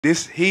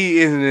he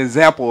is an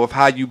example of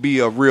how you be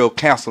a real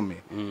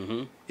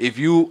councilman. If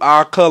you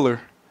are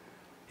color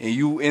and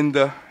you in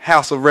the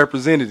House of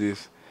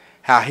Representatives,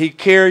 how he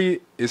carry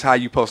it is how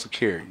you supposed to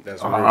carry it.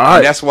 That's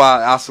right. That's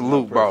why I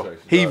salute, bro.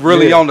 He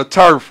really on the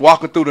turf,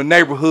 walking through the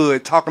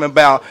neighborhood, talking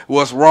about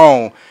what's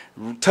wrong,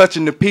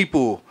 touching the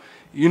people.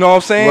 You know what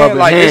I'm saying? Rubbing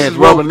like hands,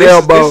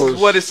 this is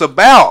what it's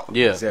about.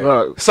 Yeah.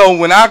 Exactly. So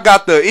when I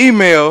got the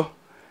email,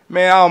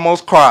 man, I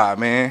almost cried,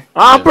 man.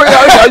 I'm pretty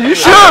sure you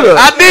should have.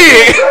 I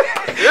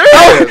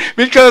did.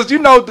 Because you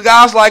know the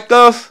guys like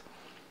us.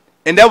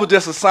 And that was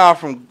just a sign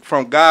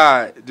from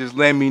God, just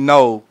letting me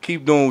know,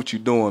 keep doing what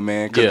you're doing,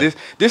 man. Because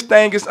this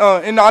thing is,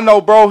 and I know,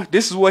 bro,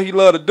 this is what he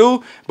love to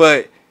do,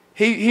 but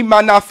he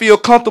might not feel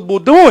comfortable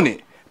doing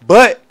it.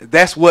 But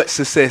that's what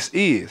success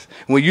is.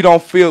 When you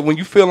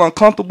feel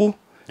uncomfortable,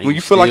 when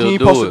you feel like you ain't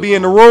supposed to be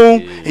in the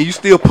room, and you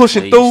still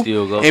pushing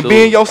through, and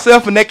being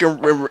yourself, and they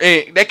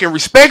can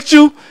respect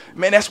you,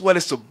 man, that's what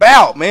it's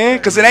about, man.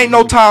 Because it ain't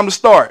no time to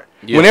start.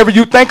 Whenever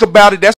you think about it, that's